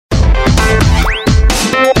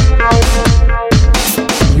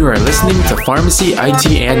You are listening to Pharmacy, IT,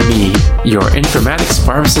 and Me, your informatics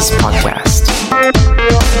pharmacist podcast.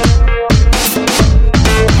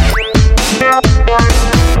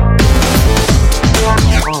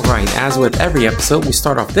 Alright, as with every episode, we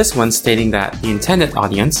start off this one stating that the intended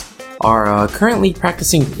audience are currently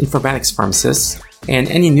practicing informatics pharmacists and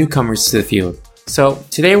any newcomers to the field. So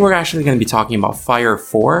today we're actually going to be talking about FHIR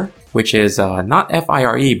 4, which is not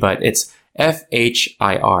F-I-R-E, but it's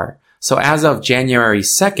F-H-I-R. So as of January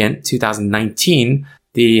 2nd, 2019,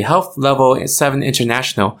 the Health Level 7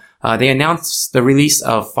 International, they announced the release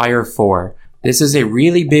of FHIR 4. This is a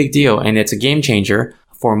really big deal and it's a game changer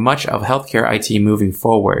for much of healthcare IT moving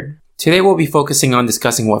forward. Today we'll be focusing on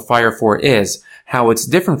discussing what FHIR 4 is, how it's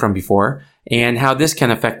different from before, and how this can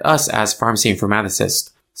affect us as pharmacy informaticists.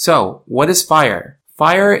 So, what is FHIR?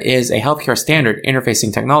 FHIR is a healthcare standard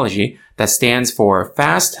interfacing technology that stands for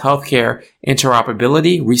Fast Healthcare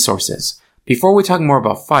Interoperability Resources. Before we talk more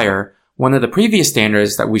about FHIR, one of the previous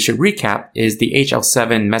standards that we should recap is the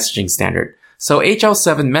HL7 messaging standard. So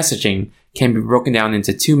HL7 messaging can be broken down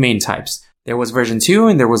into two main types. There was version 2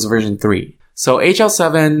 and there was version 3. So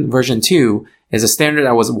HL7 version 2 is a standard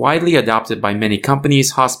that was widely adopted by many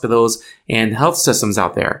companies, hospitals, and health systems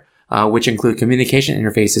out there, which include communication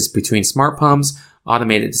interfaces between smart pumps,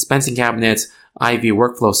 automated dispensing cabinets, IV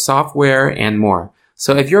workflow software, and more.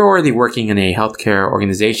 So if you're already working in a healthcare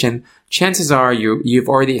organization, chances are you've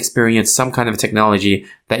already experienced some kind of technology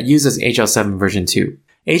that uses HL7 version 2.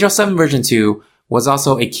 HL7 version 2 was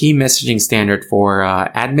also a key messaging standard for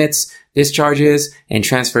admits, discharges, and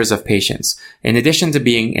transfers of patients, in addition to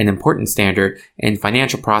being an important standard in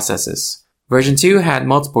financial processes. Version 2 had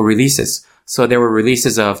multiple releases. So there were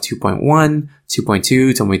releases of 2.1, 2.2,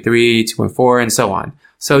 2.3, 2.4, and so on.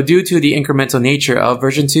 So due to the incremental nature of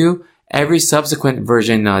version 2, every subsequent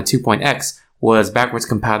version 2.x was backwards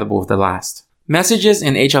compatible with the last. Messages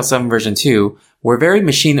in HL7 version 2 were very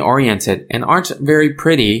machine-oriented and aren't very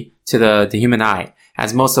pretty to the human eye,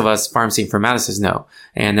 as most of us pharmacy informaticists know,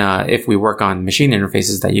 and if we work on machine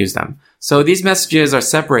interfaces that use them. So these messages are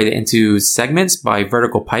separated into segments by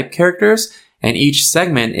vertical pipe characters, and each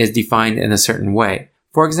segment is defined in a certain way.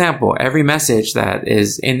 For example, every message that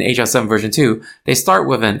is in HL7 version 2, they start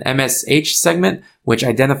with an MSH segment, which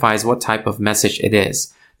identifies what type of message it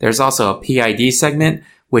is. There's also a PID segment,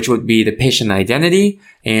 which would be the patient identity,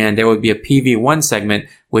 and there would be a PV1 segment,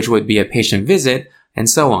 which would be a patient visit, and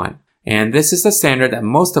so on. And this is the standard that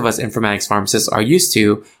most of us informatics pharmacists are used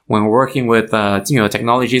to when we're working with,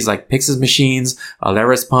 technologies like Pyxis machines,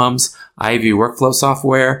 Alaris pumps, IV workflow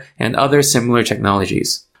software, and other similar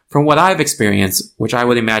technologies. From what I've experienced, which I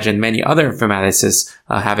would imagine many other informaticists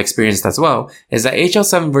have experienced as well, is that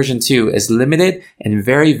HL7 version 2 is limited and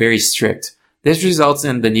very, very strict. This results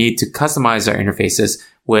in the need to customize our interfaces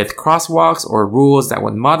with crosswalks or rules that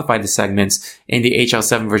would modify the segments in the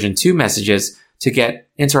HL7 version 2 messages to get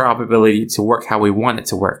interoperability to work how we want it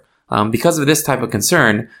to work. Because of this type of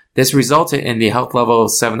concern, this resulted in the Health Level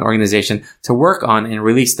 7 organization to work on and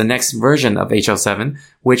release the next version of HL7,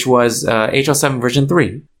 which was HL7 version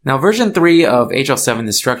 3. Now, version 3 of HL7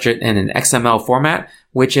 is structured in an XML format,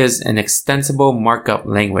 which is an extensible markup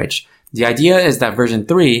language. The idea is that version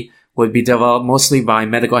 3 would be developed mostly by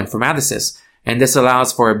medical informaticists, and this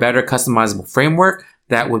allows for a better customizable framework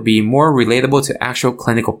that would be more relatable to actual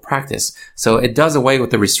clinical practice. So it does away with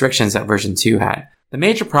the restrictions that version 2 had. The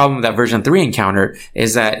major problem that version 3 encountered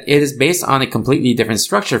is that it is based on a completely different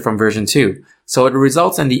structure from version 2. So it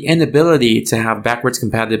results in the inability to have backwards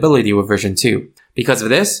compatibility with version 2. Because of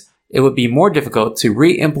this, it would be more difficult to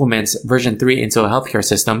re-implement version 3 into a healthcare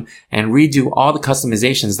system and redo all the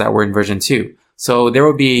customizations that were in version 2. So there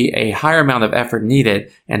will be a higher amount of effort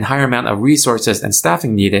needed and higher amount of resources and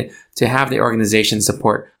staffing needed to have the organization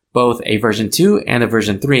support both a version 2 and a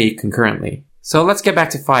version 3 concurrently. So let's get back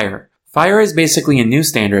to FHIR. FHIR is basically a new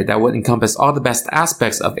standard that would encompass all the best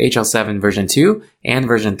aspects of HL7 version 2 and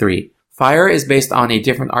version 3. FHIR is based on a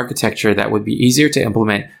different architecture that would be easier to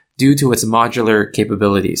implement due to its modular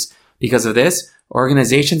capabilities. Because of this,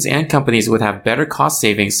 organizations and companies would have better cost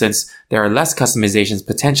savings since there are less customizations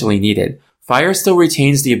potentially needed. FHIR still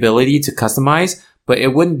retains the ability to customize, but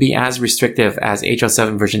it wouldn't be as restrictive as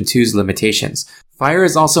HL7 version 2's limitations. FHIR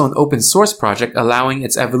is also an open source project allowing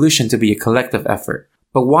its evolution to be a collective effort.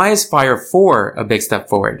 But why is FHIR 4 a big step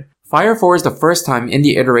forward? FHIR 4 is the first time in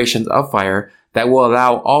the iterations of FHIR that will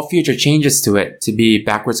allow all future changes to it to be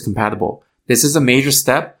backwards compatible. This is a major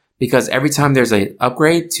step because every time there's an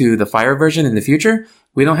upgrade to the FHIR version in the future,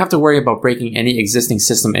 we don't have to worry about breaking any existing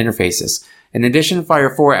system interfaces. In addition,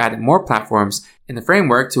 FHIR 4 added more platforms in the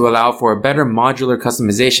framework to allow for a better modular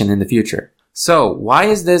customization in the future. So why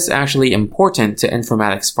is this actually important to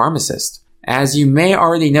informatics pharmacists? As you may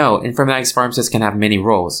already know, informatics pharmacists can have many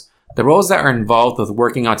roles. The roles that are involved with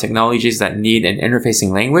working on technologies that need an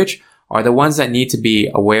interfacing language are the ones that need to be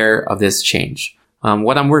aware of this change.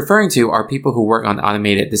 What I'm referring to are people who work on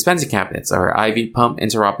automated dispensing cabinets or IV pump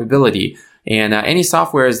interoperability and any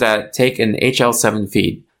softwares that take an HL7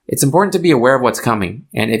 feed. It's important to be aware of what's coming,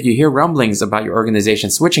 and if you hear rumblings about your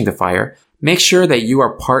organization switching to FHIR, make sure that you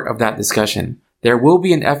are part of that discussion. There will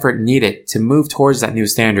be an effort needed to move towards that new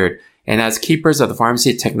standard, and as keepers of the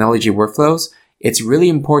pharmacy technology workflows, it's really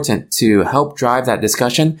important to help drive that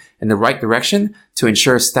discussion in the right direction to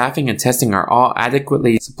ensure staffing and testing are all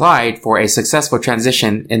adequately supplied for a successful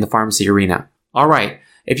transition in the pharmacy arena. Alright,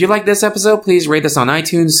 if you like this episode, please rate us on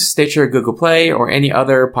iTunes, Stitcher, Google Play, or any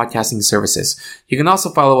other podcasting services. You can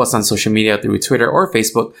also follow us on social media through Twitter or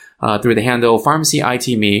Facebook through the handle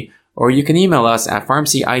PharmacyITme, or you can email us at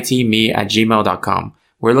pharmacyitme@gmail.com.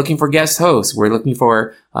 We're looking for guest hosts. We're looking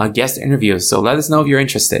for guest interviews, so let us know if you're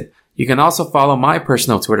interested. You can also follow my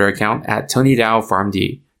personal Twitter account at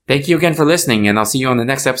TonyDowPharmD. Thank you again for listening, and I'll see you on the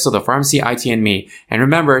next episode of Pharmacy IT and Me. And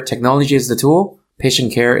remember, technology is the tool,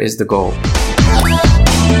 patient care is the goal.